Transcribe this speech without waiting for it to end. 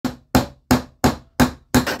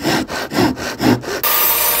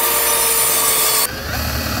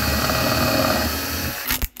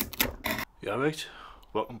Alright,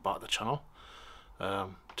 welcome back to the channel.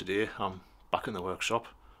 Today I'm back in the workshop,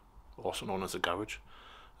 also known as the garage,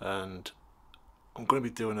 and I'm going to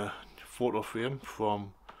be doing a photo frame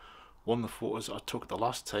from one of the photos I took the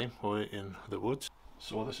last time we were in the woods.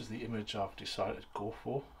 So this is the image I've decided to go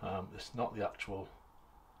for. It's not the actual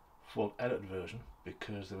full edited version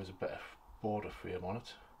because there was a better border frame on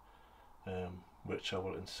it, which I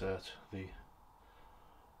will insert the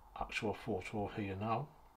actual photo here now.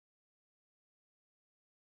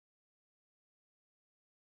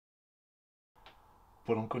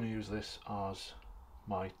 But I'm going to use this as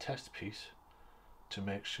my test piece to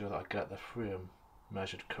make sure that I get the frame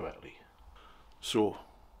measured correctly. So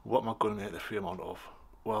what am I going to make the frame out of?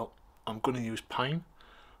 Well, I'm going to use pine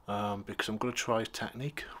because I'm going to try a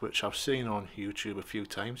technique which I've seen on YouTube a few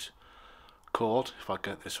times called, if I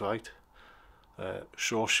get this right,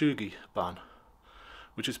 Shou Sugi ban,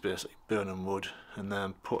 which is basically burning wood and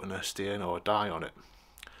then putting a stain or a dye on it.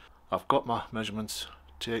 I've got my measurements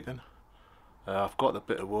taken. I've got the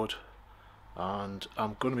bit of wood and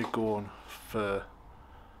I'm going to be going for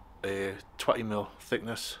a 20mm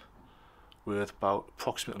thickness with about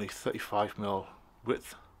approximately 35mm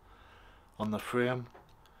width on the frame.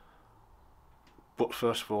 But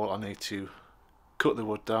first of all I need to cut the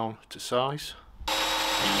wood down to size.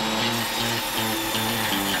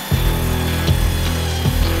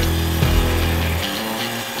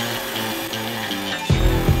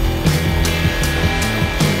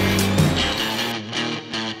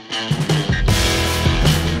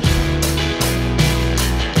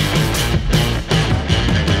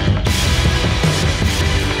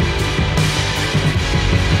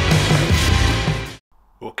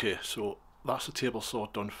 Okay, so that's the table saw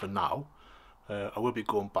done for now. I will be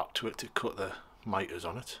going back to it to cut the miters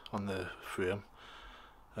on it, on the frame.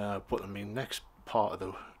 But I mean, next part of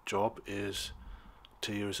the job is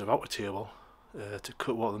to use a router table to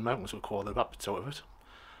cut what the Americans would call the rabbits out of it.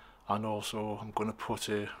 And also I'm going to put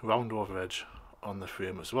a round over edge on the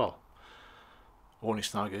frame as well. Only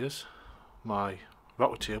snag is, my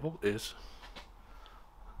router table is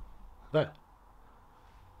there.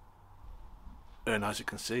 And as you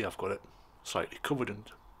can see, I've got it slightly covered in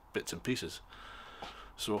bits and pieces.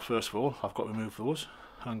 So first of all, I've got to remove those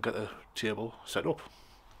and get the table set up.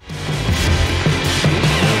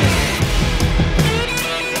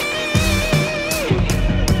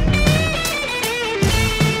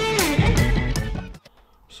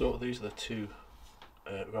 So these are the two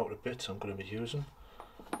router bits I'm going to be using.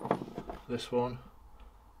 This one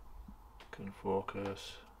can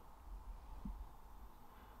focus.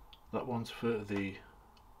 That one's for the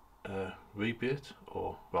rebate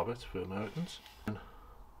or rabbit for Americans, and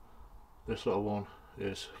this little one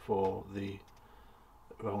is for the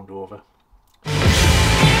round over.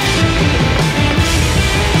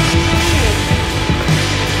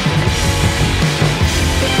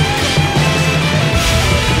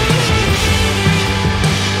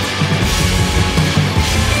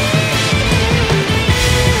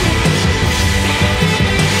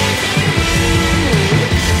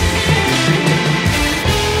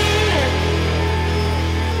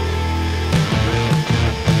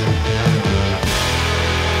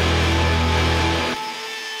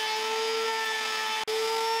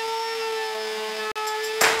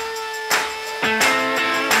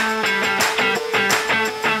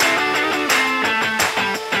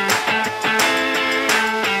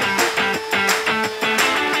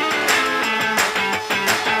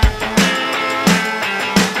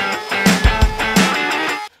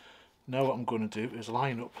 Now what I'm going to do is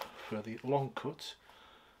line up for the long cuts,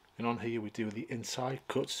 and on here we do the inside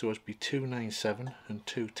cuts, so it'd be 297 and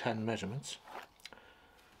 210 measurements.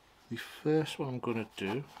 The first one I'm going to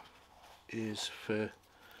do is for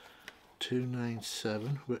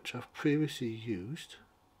 297, which I've previously used.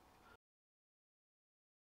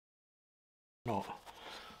 Not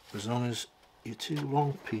as long as your two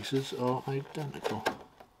long pieces are identical.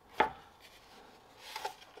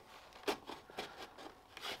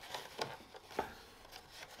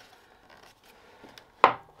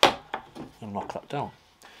 And knock that down.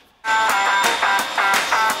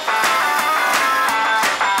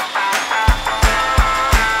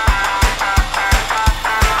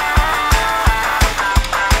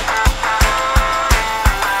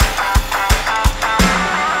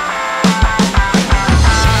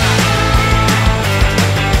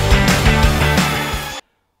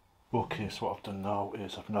 Okay, so what I've done now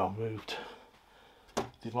is I've now moved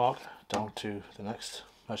the mark down to the next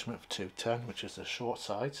measurement for 210, which is the short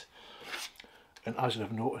sides. And as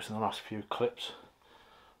you've noticed in the last few clips,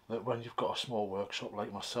 that when you've got a small workshop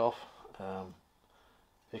like myself,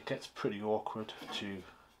 it gets pretty awkward to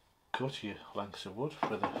cut your lengths of wood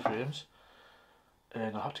for the frames,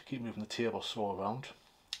 and I had to keep moving the table saw around,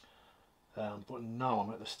 but now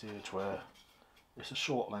I'm at the stage where it's a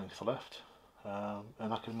short length left,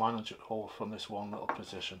 and I can manage it all from this one little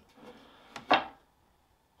position.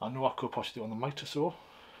 I know I could possibly do it on the miter saw,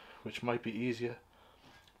 which might be easier,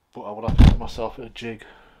 but I will have to get myself a jig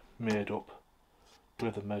made up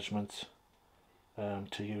with the measurements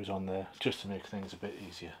to use on there, just to make things a bit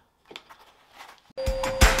easier.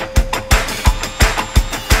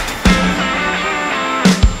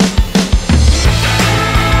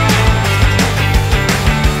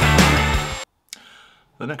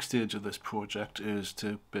 The next stage of this project is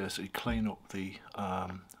to basically clean up the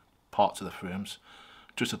parts of the frames,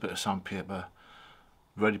 just a bit of sandpaper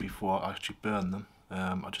ready before I actually burn them.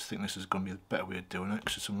 I just think this is going to be a better way of doing it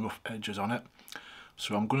because there's some rough edges on it.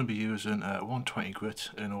 So I'm going to be using a 120 grit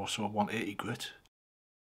and also a 180 grit.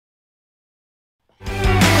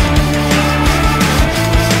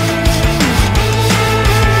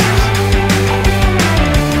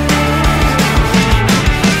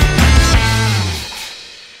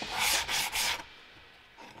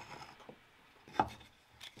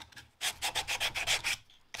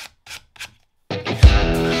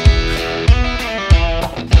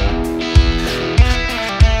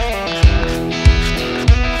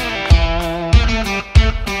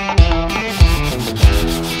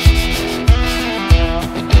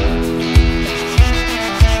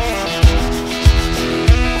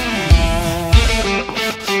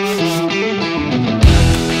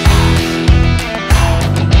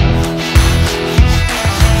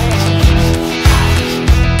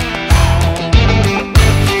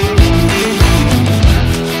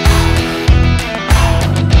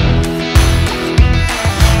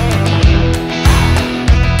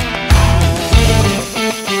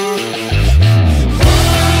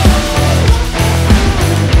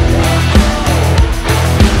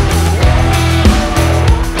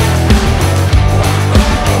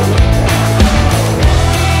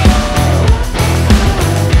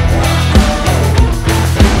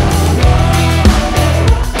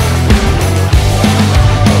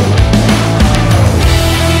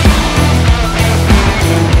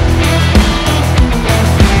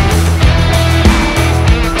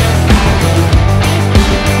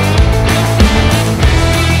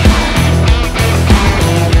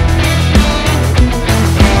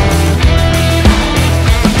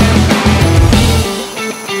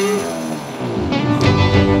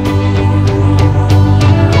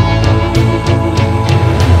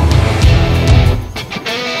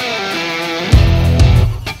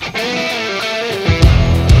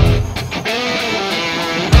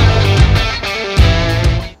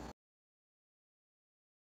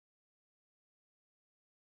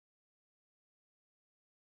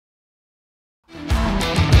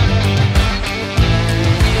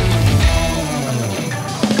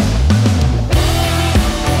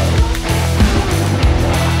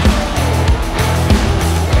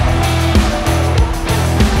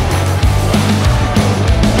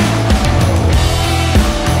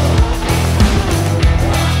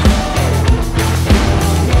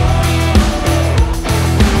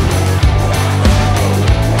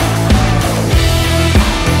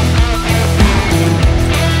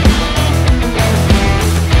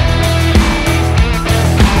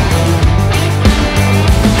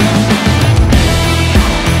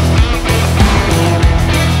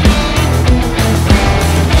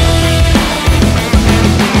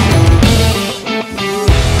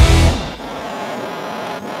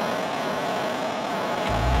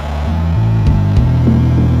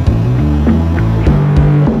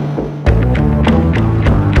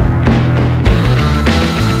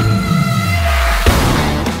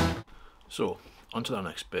 So, onto the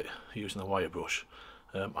next bit, using the wire brush.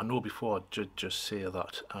 I know before I did just say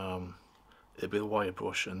that it'll be the wire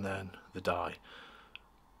brush and then the dye,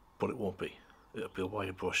 but it won't be. It'll be a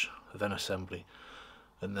wire brush, then assembly,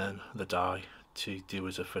 and then the dye to do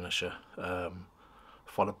as a finisher,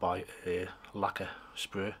 followed by a lacquer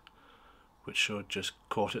spray, which should just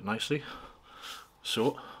coat it nicely.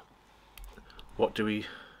 So, what do we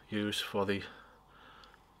use for the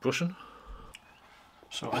brushing?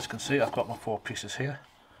 So as you can see, I've got my 4 pieces here,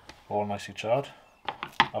 all nicely charred.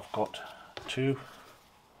 I've got 2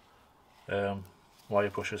 wire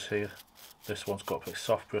brushes here. This one's got like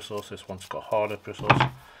soft bristles, this one's got harder bristles.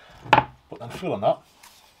 But then filling that,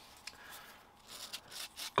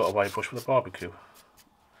 got a wire brush with a barbecue,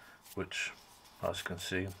 which as you can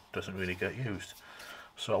see doesn't really get used.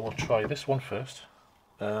 So I will try this one first,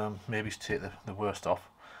 maybe take the worst off,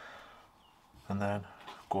 and then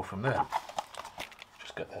go from there.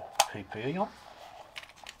 Just get the PPE on.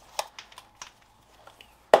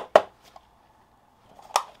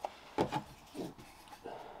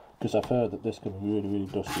 because I've heard that this can be really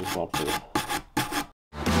dusty and bad for you.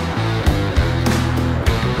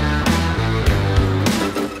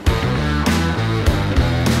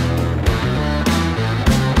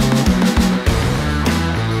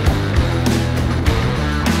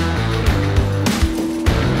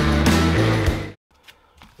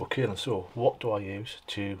 Okay, and so what do I use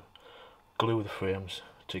to glue the frames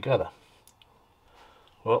together?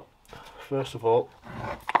 Well, first of all,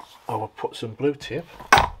 I will put some blue tape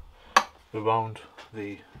around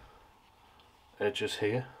the edges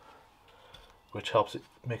here, which helps it,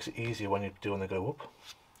 makes it easier when you're doing the glue up.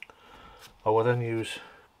 I will then use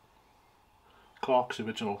Clark's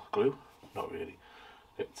original glue. Not really,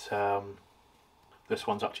 it's this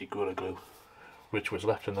one's actually Gorilla Glue, which was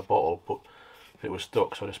left in the bottle, but it was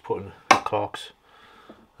stuck, so I just put in Clark's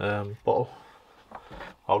bottle.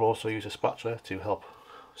 I'll also use a spatula to help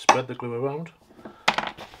spread the glue around,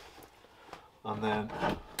 and then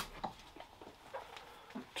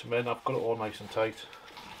to make I've got it all nice and tight,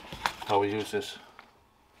 I will use this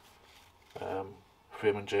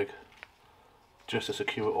Frame Jig just to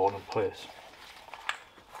secure it all in place.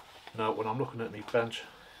 Now when I'm looking at my bench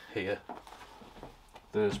here,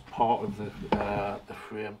 there's part of the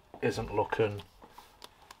frame isn't looking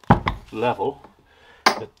level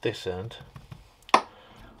at this end.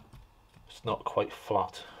 It's not quite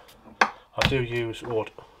flat. I do use old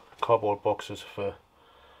cardboard boxes for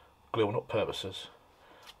gluing up purposes,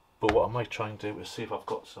 but what I might try and do is see if I've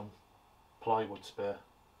got some plywood spare,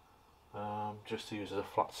 just to use as a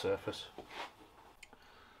flat surface.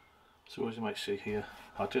 So as you might see here,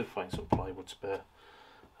 I did find some plywood spare,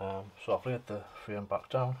 so I've laid the frame back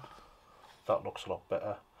down. That looks a lot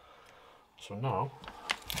better. So now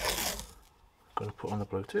I'm going to put on the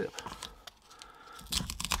blue tape,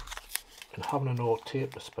 and having an old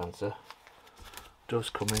tape dispenser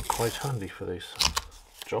does come in quite handy for these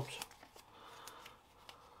jobs.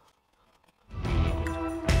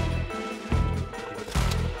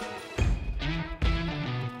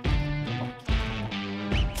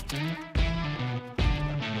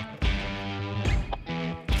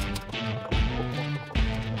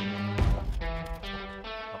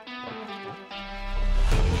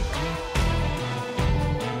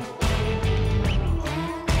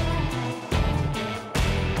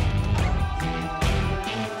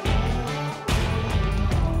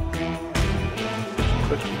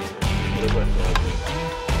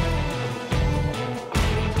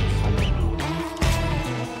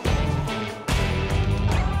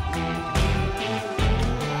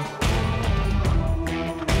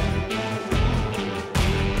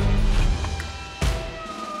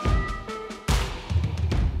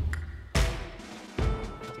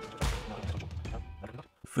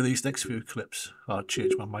 For these next few clips, I'll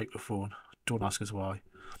change my microphone, don't ask us why,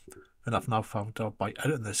 and I've now found out by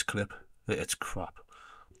editing this clip that it's crap.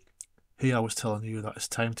 Here I was telling you that it's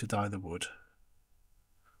time to dye the wood.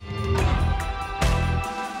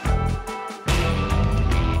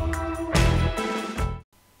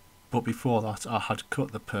 But before that I had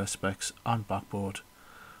cut the Perspex and backboard.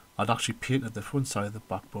 I'd actually painted the front side of the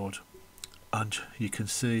backboard, and you can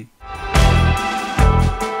see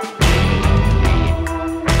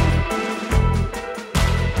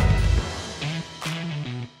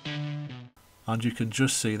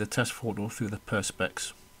just see the test photo through the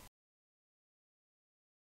Perspex.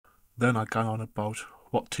 Then I got on about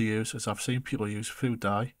what to use, as I've seen people use food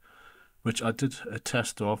dye, which I did a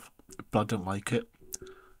test of, but I didn't like it.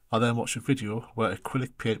 I then watched a video where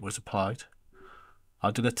acrylic paint was applied.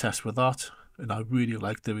 I did a test with that, and I really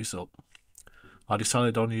liked the result. I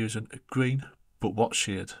decided on using a green, but what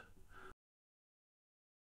shade?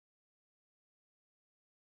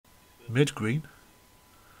 Mid green,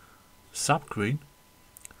 sap green,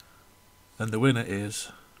 and the winner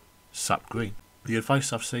is sap green. The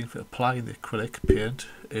advice I've seen for applying the acrylic paint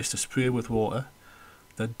is to spray with water,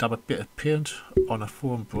 then dab a bit of paint on a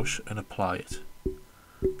foam brush and apply it.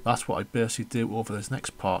 That's what I basically do over this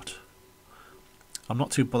next part. I'm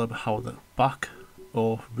not too bothered about how the back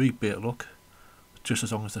or rebate look, just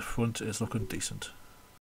as long as the front is looking decent.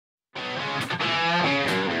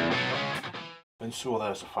 And so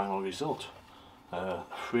there's the final result. The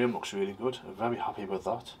frame looks really good, I'm very happy with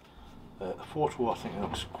that. The photo I think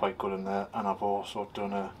looks quite good in there, and I've also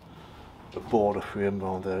done a border frame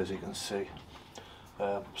around there, as you can see.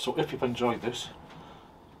 So if you've enjoyed this,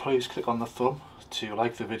 please click on the thumb to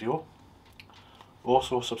like the video.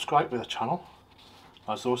 Also subscribe to the channel,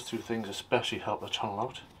 as those two things especially help the channel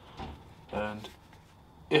out. And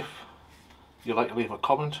if you'd like to leave a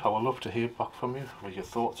comment, I would love to hear back from you with your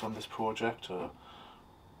thoughts on this project, or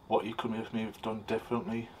what you could maybe have done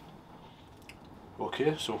differently.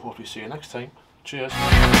 Okay, so hopefully see you next time. Cheers.